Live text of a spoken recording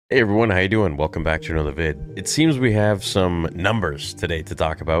Hey everyone, how you doing? Welcome back to another vid. It seems we have some numbers today to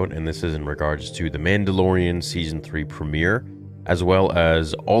talk about, and this is in regards to the Mandalorian Season 3 premiere, as well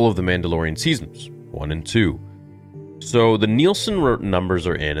as all of the Mandalorian seasons, 1 and 2. So the Nielsen numbers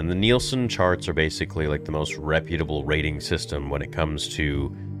are in, and the Nielsen charts are basically like the most reputable rating system when it comes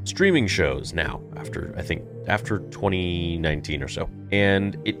to streaming shows now, after 2019 or so.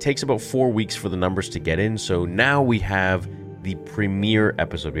 And it takes about 4 weeks for the numbers to get in, so now we have the premiere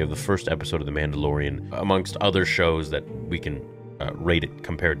episode. We have the first episode of The Mandalorian, amongst other shows that we can rate it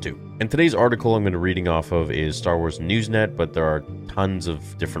compared to. And today's article I'm going to be reading off of is Star Wars Newsnet, but there are tons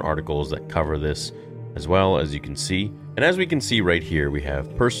of different articles that cover this as well, as you can see. And as we can see right here, we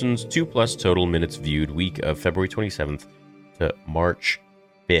have persons 2+ total minutes viewed week of February 27th to March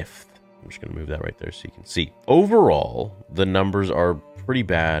 5th. I'm just going to move that right there so you can see. Overall, the numbers are pretty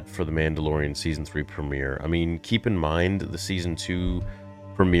bad for the Mandalorian Season 3 premiere. I mean, keep in mind the Season 2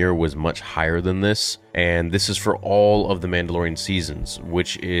 premiere was much higher than this, and this is for all of the Mandalorian seasons,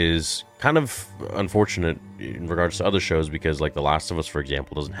 which is kind of unfortunate in regards to other shows because, like, The Last of Us, for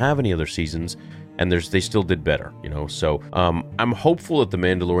example, doesn't have any other seasons, and they still did better, you know? So I'm hopeful that The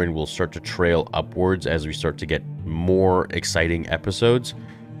Mandalorian will start to trail upwards as we start to get more exciting episodes,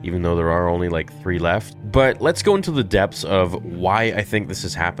 even though there are only like 3 left. But let's go into the depths of why I think this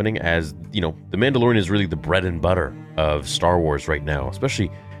is happening, as, you know, The Mandalorian is really the bread and butter of Star Wars right now, especially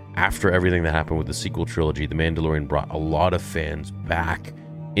after everything that happened with the sequel trilogy. The Mandalorian brought a lot of fans back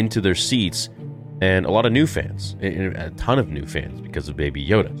into their seats, and a lot of new fans, a ton of new fans because of Baby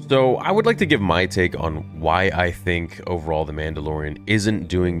Yoda. So I would like to give my take on why I think overall The Mandalorian isn't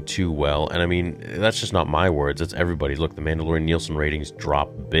doing too well. And I mean, that's just not my words, it's everybody's. Look, The Mandalorian Nielsen ratings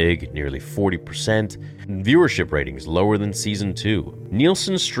dropped big, nearly 40%. Viewership ratings lower than Season 2.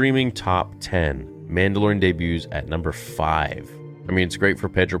 Nielsen streaming top 10. Mandalorian debuts at number 5. I mean, it's great for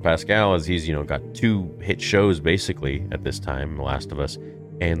Pedro Pascal, as he's, you know, got 2 hit shows basically at this time, The Last of Us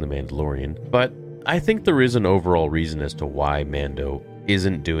and The Mandalorian. But I think there is an overall reason as to why Mando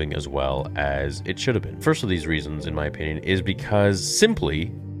isn't doing as well as it should have been. First of these reasons, in my opinion, is because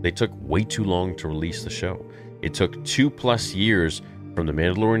simply they took way too long to release the show. It took 2+ years from The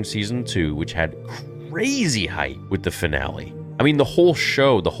Mandalorian Season 2, which had crazy hype with the finale. I mean, the whole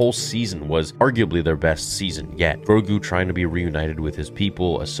show, the whole season was arguably their best season yet. Grogu trying to be reunited with his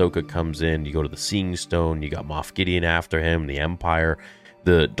people, Ahsoka comes in, you go to the Seeing Stone, you got Moff Gideon after him, the Empire,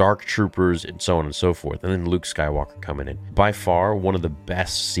 the Dark Troopers, and so on and so forth, and then Luke Skywalker coming in. By far, one of the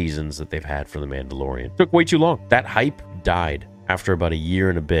best seasons that they've had for The Mandalorian. Took way too long. That hype died after about a year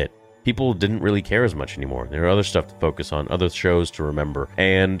and a bit. People didn't really care as much anymore. There are other stuff to focus on, other shows to remember.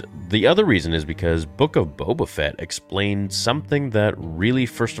 And the other reason is because Book of Boba Fett explained something that really,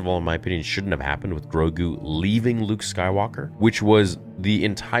 first of all, in my opinion, shouldn't have happened with Grogu leaving Luke Skywalker, which was the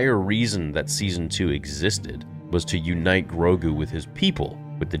entire reason that Season 2 existed, was to unite Grogu with his people,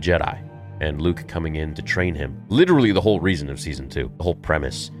 with the Jedi, and Luke coming in to train him. Literally the whole reason of Season 2, the whole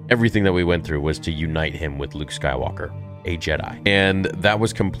premise, everything that we went through was to unite him with Luke Skywalker, a Jedi. And that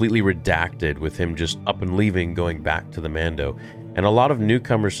was completely redacted with him just up and leaving, going back to the Mando. And a lot of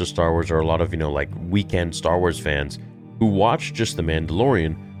newcomers to Star Wars, or a lot of, you know, like weekend Star Wars fans who watched just The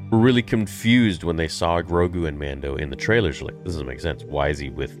Mandalorian, were really confused when they saw Grogu and Mando in the trailers. Like, this doesn't make sense. Why is he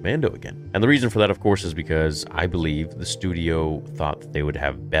with Mando again? And the reason for that, of course, is because I believe the studio thought that they would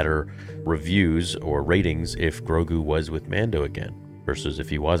have better reviews or ratings if Grogu was with Mando again versus if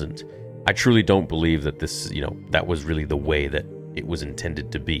he wasn't. I truly don't believe that this, you know, that was really the way that it was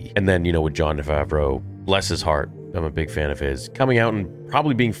intended to be. And then, you know, with Jon Favreau, bless his heart, I'm a big fan of his, coming out and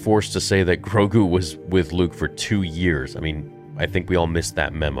probably being forced to say that Grogu was with Luke for 2 years. I mean, I think we all missed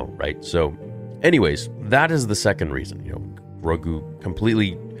that memo, right? So anyways, that is the second reason, you know, Grogu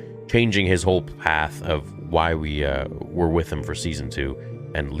completely changing his whole path of why we were with him for Season 2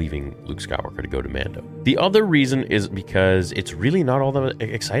 and leaving Luke Skywalker to go to Mando. The other reason is because it's really not all that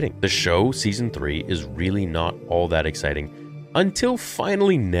exciting. The show, Season 3, is really not all that exciting until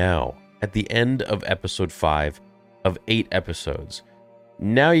finally now, at the end of Episode 5 of 8 episodes.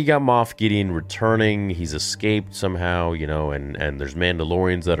 Now you got Moff Gideon returning. He's escaped somehow, you know, and there's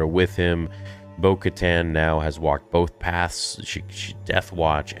Mandalorians that are with him. Bo-Katan now has walked both paths, she Death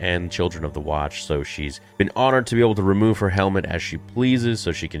Watch and Children of the Watch, so she's been honored to be able to remove her helmet as she pleases,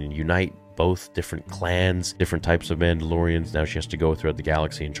 so she can unite both different clans, different types of Mandalorians. Now she has to go throughout the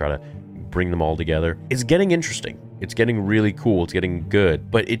galaxy and try to bring them all together. It's getting interesting. It's getting really cool. It's getting good.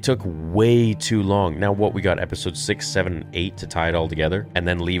 But it took way too long. Now what, we got episode 6, 7, and 8 to tie it all together and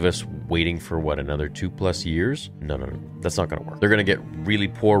then leave us waiting for what, another 2+ years? No. That's not going to work. They're going to get really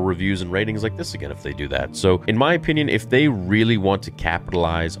poor reviews and ratings like this again if they do that. So in my opinion, if they really want to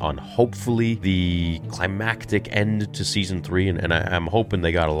capitalize on hopefully the climactic end to season 3, and I'm hoping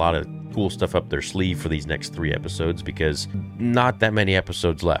they got a lot of cool stuff up their sleeve for these next 3 episodes, because not that many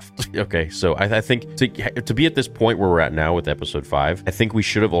episodes left. Okay, so I think to be at this point where we're at now with episode 5, I think we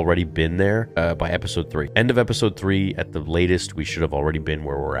should have already been there by episode 3. End of episode 3 at the latest, we should have already been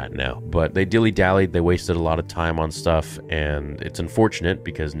where we're at now. But they dilly-dallied, they wasted a lot of time on stuff, and it's unfortunate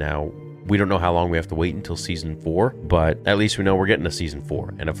because now we don't know how long we have to wait until season 4, but at least we know we're getting a season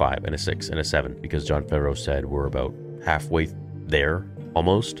 4 and a 5 and a 6 and a 7, because Jon Favreau said we're about halfway there,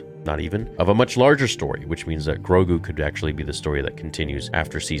 almost. Not even, of a much larger story, which means that Grogu could actually be the story that continues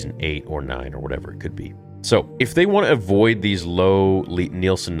after season 8 or 9 or whatever it could be. So if they want to avoid these low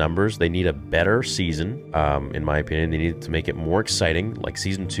Nielsen numbers, they need a better season. In my opinion, they need to make it more exciting. Like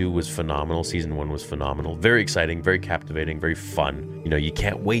season 2 was phenomenal. Season 1 was phenomenal. Very exciting, very captivating, very fun. You know, you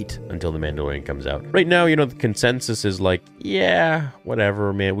can't wait until The Mandalorian comes out. Right now, you know, the consensus is like, yeah,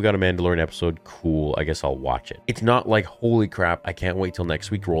 whatever, man. We got a Mandalorian episode. Cool. I guess I'll watch it. It's not like, holy crap, I can't wait till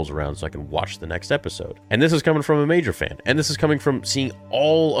next week rolls around so I can watch the next episode. And this is coming from a major fan. And this is coming from seeing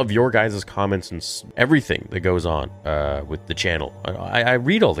all of your guys' comments and everything that goes on with the channel. I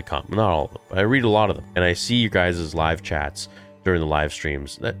read all the comments, not all of them, but I read a lot of them, and I see you guys' live chats during the live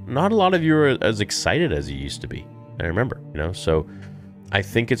streams that not a lot of you are as excited as you used to be. I remember, you know, so I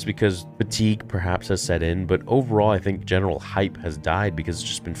think it's because fatigue perhaps has set in, but overall I think general hype has died because it's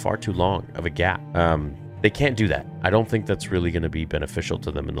just been far too long of a gap. They can't do that. I don't think that's really going to be beneficial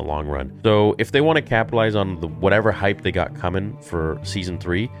to them in the long run. So if they want to capitalize on the whatever hype they got coming for season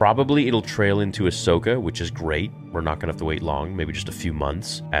 3, probably it'll trail into Ahsoka, which is great. We're not going to have to wait long, maybe just a few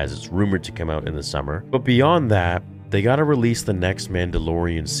months, as it's rumored to come out in the summer. But beyond that, they got to release the next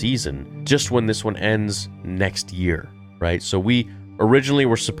Mandalorian season just when this one ends next year, right? So we originally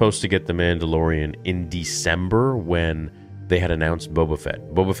were supposed to get the Mandalorian in December when they had announced Boba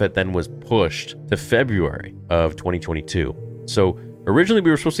Fett. Boba Fett then was pushed to February of 2022. So originally we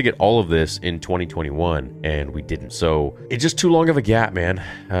were supposed to get all of this in 2021 and we didn't. So it's just too long of a gap, man.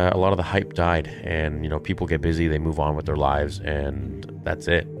 A lot of the hype died and, you know, people get busy, they move on with their lives, and that's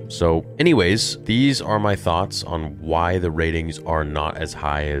it. So anyways, these are my thoughts on why the ratings are not as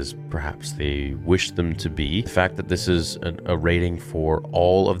high as perhaps they wish them to be. The fact that this is a rating for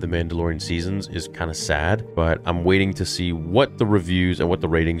all of the Mandalorian seasons is kind of sad, but I'm waiting to see what the reviews and what the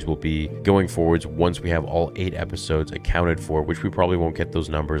ratings will be going forwards once we have all 8 episodes accounted for, which we probably won't get those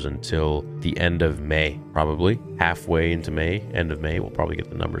numbers until the end of May, probably. Halfway into May, end of May, we'll probably get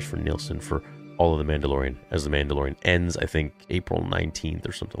the numbers for Nielsen for all of The Mandalorian, as The Mandalorian ends, I think, April 19th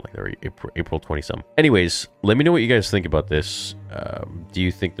or something like that, or April 20-something. Anyways, let me know what you guys think about this. Do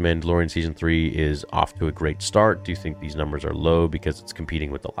you think The Mandalorian Season 3 is off to a great start? Do you think these numbers are low because it's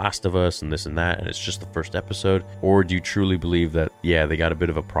competing with The Last of Us and this and that, and it's just the first episode? Or do you truly believe that, yeah, they got a bit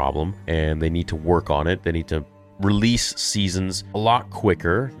of a problem and they need to work on it? They need to release seasons a lot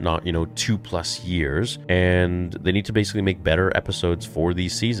quicker, not, you know, 2+ years, and they need to basically make better episodes for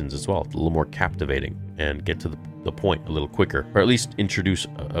these seasons as well, a little more captivating and get to the point a little quicker, or at least introduce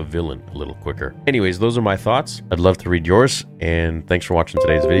a villain a little quicker. Anyways, those are my thoughts. I'd love to read yours, and thanks for watching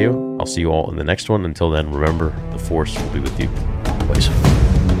today's video. I'll see you all in the next one. Until then, remember, the Force will be with you always.